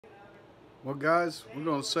Well, guys, we're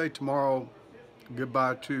going to say tomorrow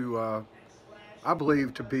goodbye to, I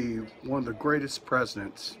believe, to be one of the greatest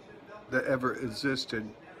presidents that ever existed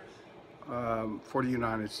for the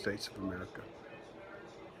United States of America.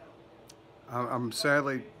 I'm sad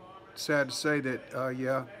to say that,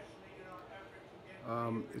 yeah,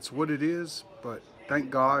 it's what it is, but thank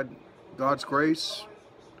God, God's grace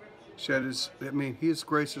His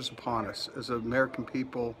grace is upon us as American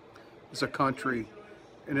people, as a country,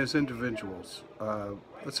 and as individuals.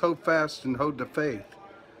 Let's hold fast and hold the faith.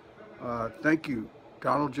 Thank you,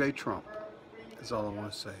 Donald J. Trump, is all I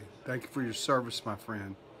want to say. Thank you for your service, my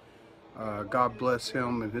friend. God bless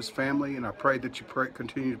him and his family, and I pray that you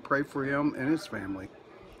continue to pray for him and his family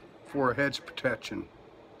for a hedge of protection,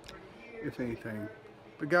 if anything.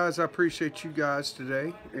 But guys, I appreciate you guys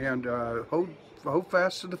today, and hold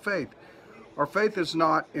fast to the faith. Our faith is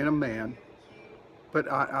not in a man, but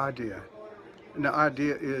an idea. And the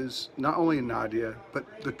idea is not only an idea,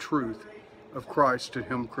 but the truth of Christ and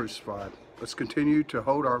Him crucified. Let's continue to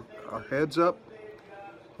hold our heads up,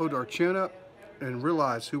 hold our chin up, and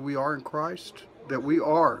realize who we are in Christ, that we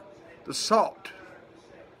are the salt.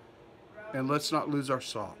 And let's not lose our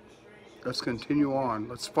salt. Let's continue on.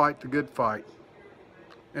 Let's fight the good fight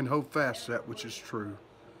and hold fast that which is true.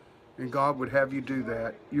 And God would have you do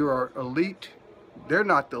that. You are elite. They're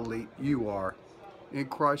not the elite. You are. In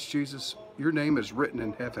Christ Jesus, your name is written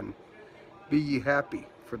in heaven. Be ye happy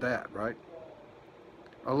for that, right?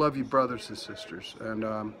 I love you, brothers and sisters.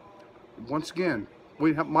 And once again,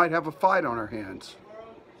 we might have a fight on our hands,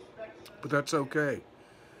 but that's okay.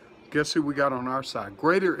 Guess who we got on our side?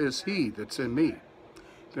 Greater is He that's in me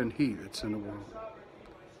than he that's in the world.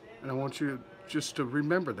 And I want you just to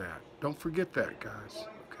remember that. Don't forget that, guys,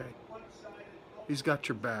 okay? He's got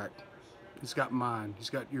your back. He's got mine. He's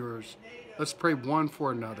got yours. Let's pray one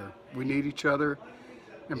for another. We need each other,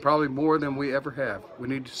 and probably more than we ever have. We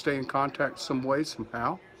need to stay in contact some way,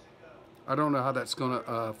 somehow. I don't know how that's going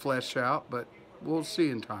to flesh out, but we'll see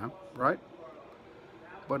in time, right?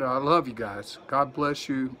 But I love you guys. God bless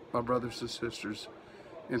you, my brothers and sisters.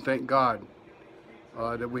 And thank God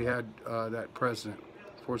that we had that president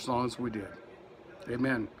for as long as we did.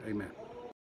 Amen. Amen.